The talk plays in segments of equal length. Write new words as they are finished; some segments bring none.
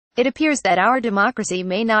It appears that our democracy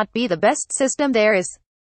may not be the best system there is.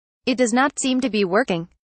 It does not seem to be working.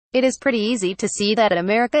 It is pretty easy to see that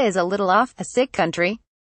America is a little off, a sick country.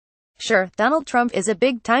 Sure, Donald Trump is a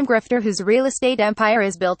big-time grifter whose real estate empire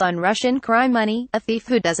is built on Russian crime money, a thief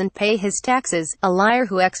who doesn't pay his taxes, a liar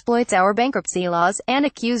who exploits our bankruptcy laws, an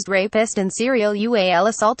accused rapist and serial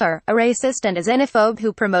assaulter, a racist and a xenophobe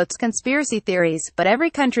who promotes conspiracy theories, but every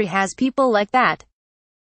country has people like that.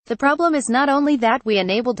 The problem is not only that we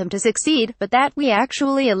enabled him to succeed, but that we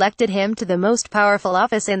actually elected him to the most powerful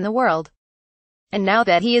office in the world. And now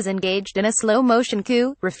that he is engaged in a slow-motion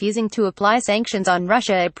coup, refusing to apply sanctions on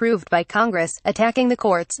Russia approved by Congress, attacking the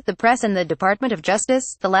courts, the press and the Department of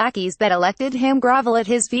Justice, the lackeys that elected him grovel at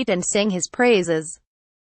his feet and sing his praises.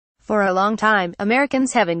 For a long time,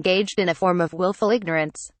 Americans have engaged in a form of willful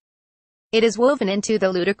ignorance. It is woven into the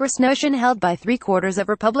ludicrous notion held by 3/4 of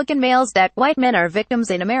Republican males that white men are victims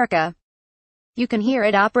in America. You can hear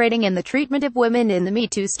it operating in the treatment of women in the Me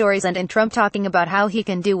Too stories and in Trump talking about how he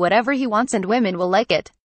can do whatever he wants and women will like it.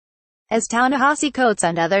 As Ta-Nehisi Coates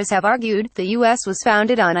and others have argued, the U.S. was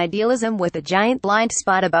founded on idealism with a giant blind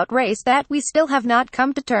spot about race that we still have not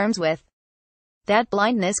come to terms with. That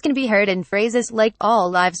blindness can be heard in phrases like, "all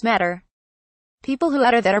lives matter." People who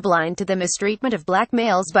utter that are blind to the mistreatment of black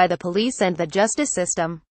males by the police and the justice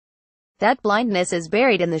system. That blindness is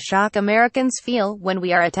buried in the shock Americans feel when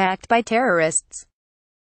we are attacked by terrorists.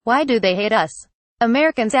 Why do they hate us?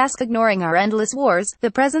 Americans ask, ignoring our endless wars,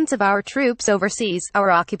 the presence of our troops overseas,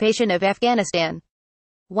 our occupation of Afghanistan.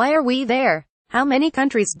 Why are we there? How many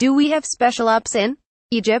countries do we have special ops in?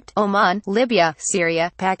 Egypt, Oman, Libya,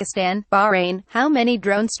 Syria, Pakistan, Bahrain. How many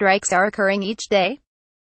drone strikes are occurring each day?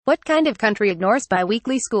 What kind of country ignores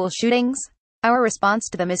bi-weekly school shootings? Our response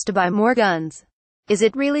to them is to buy more guns. Is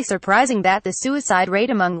it really surprising that the suicide rate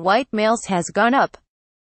among white males has gone up?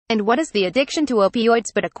 And what is the addiction to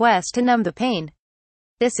opioids but a quest to numb the pain?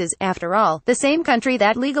 This is, after all, the same country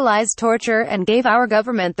that legalized torture and gave our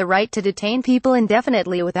government the right to detain people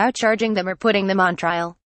indefinitely without charging them or putting them on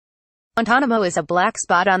trial. Guantanamo is a black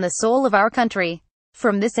spot on the soul of our country.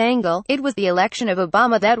 From this angle, it was the election of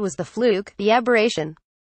Obama that was the fluke, the aberration.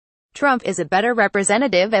 Trump is a better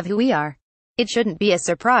representative of who we are. It shouldn't be a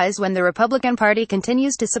surprise when the Republican Party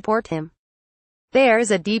continues to support him.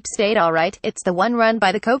 There's a deep state, all right. It's the one run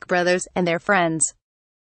by the Koch brothers and their friends.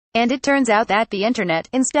 And it turns out that the internet,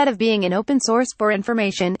 instead of being an open source for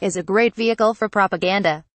information, is a great vehicle for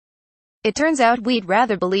propaganda. It turns out we'd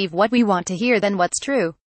rather believe what we want to hear than what's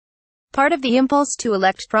true. Part of the impulse to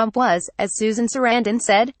elect Trump was, as Susan Sarandon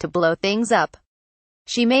said, to blow things up.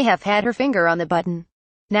 She may have had her finger on the button.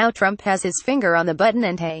 Now Trump has his finger on the button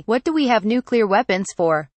and hey, what do we have nuclear weapons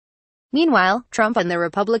for? Meanwhile, Trump and the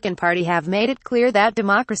Republican Party have made it clear that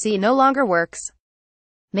democracy no longer works.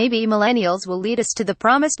 Maybe millennials will lead us to the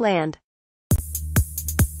promised land.